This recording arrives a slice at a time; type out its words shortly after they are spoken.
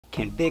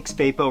Can Vick'S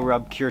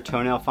Vaporub cure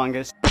toenail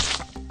fungus?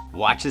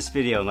 Watch this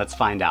video and let's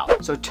find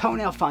out. So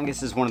toenail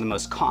fungus is one of the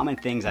most common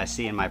things I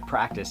see in my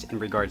practice in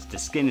regards to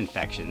skin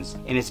infections,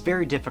 and it's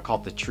very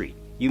difficult to treat.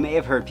 You may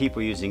have heard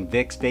people using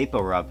Vick'S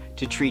Vaporub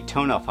to treat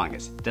toenail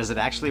fungus. Does it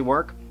actually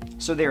work?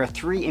 So there are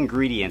 3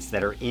 ingredients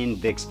that are in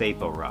Vick'S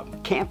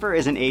Vaporub. Camphor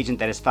is an agent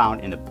that is found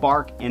in the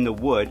bark and the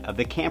wood of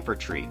the camphor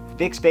tree.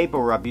 Vick'S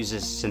Vaporub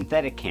uses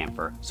synthetic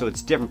camphor, so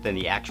it's different than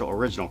the actual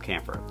original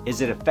camphor.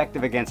 Is it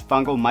effective against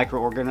fungal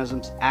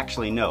microorganisms?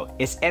 Actually no.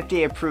 It's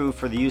FDA approved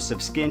for the use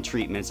of skin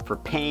treatments for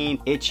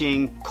pain,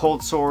 itching,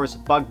 cold sores,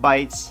 bug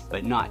bites,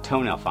 but not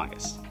toenail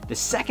fungus. The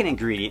second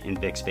ingredient in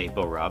Vick'S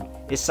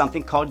Vaporub is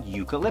something called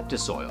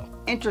eucalyptus oil.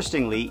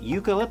 Interestingly,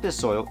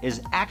 eucalyptus oil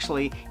is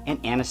actually an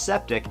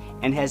antiseptic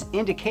and has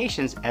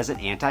indications as an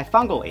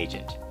antifungal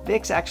agent.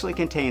 Vicks actually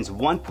contains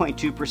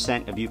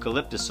 1.2% of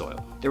eucalyptus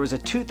oil. There was a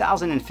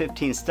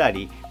 2015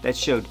 study that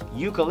showed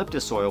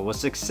eucalyptus oil was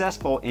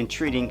successful in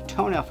treating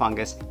toenail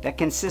fungus that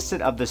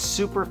consisted of the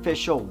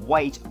superficial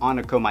white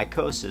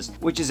onychomycosis,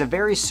 which is a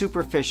very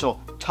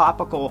superficial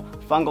topical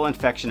fungal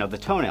infection of the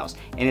toenails,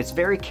 and it's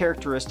very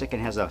characteristic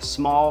and has a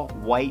small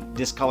white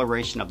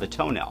discoloration of the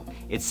toenail.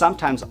 It's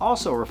sometimes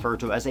also referred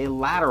to as a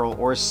lateral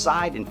or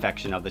side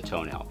infection of the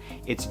toenail.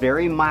 It's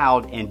very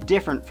mild and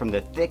different from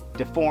the thick,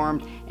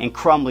 deformed, and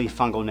crumbly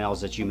fungal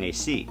nails that you may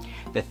see.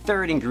 The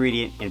third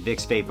ingredient in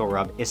Vick'S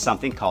Vaporub is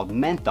something called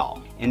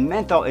menthol, and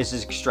menthol is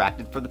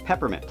extracted from the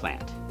peppermint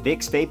plant.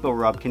 Vick'S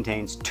Vaporub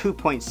contains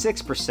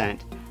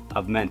 2.6%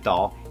 of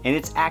menthol, and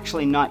it's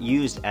actually not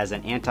used as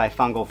an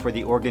antifungal for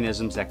the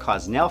organisms that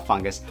cause nail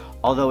fungus,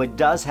 although it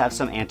does have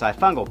some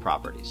antifungal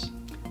properties.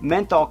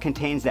 Menthol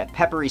contains that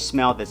peppery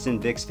smell that's in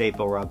Vick'S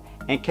Vaporub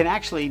and can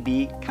actually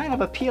be kind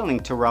of appealing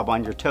to rub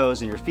on your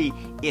toes and your feet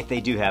if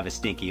they do have a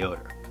stinky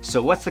odor.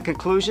 So what's the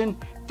conclusion?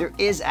 There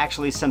is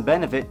actually some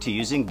benefit to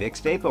using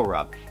Vick'S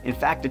Vaporub. In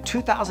fact, a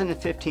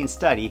 2015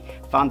 study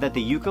found that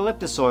the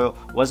eucalyptus oil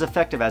was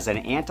effective as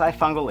an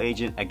antifungal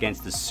agent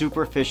against the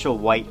superficial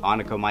white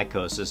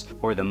onychomycosis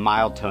or the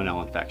mild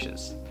toenail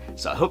infections.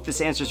 So I hope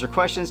this answers your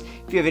questions.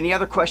 If you have any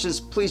other questions,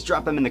 please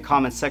drop them in the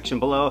comments section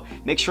below.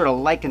 Make sure to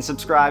like and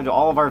subscribe to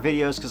all of our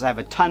videos because I have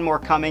a ton more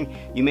coming.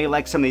 You may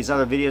like some of these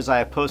other videos I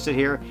have posted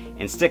here,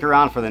 and stick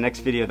around for the next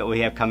video that we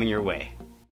have coming your way.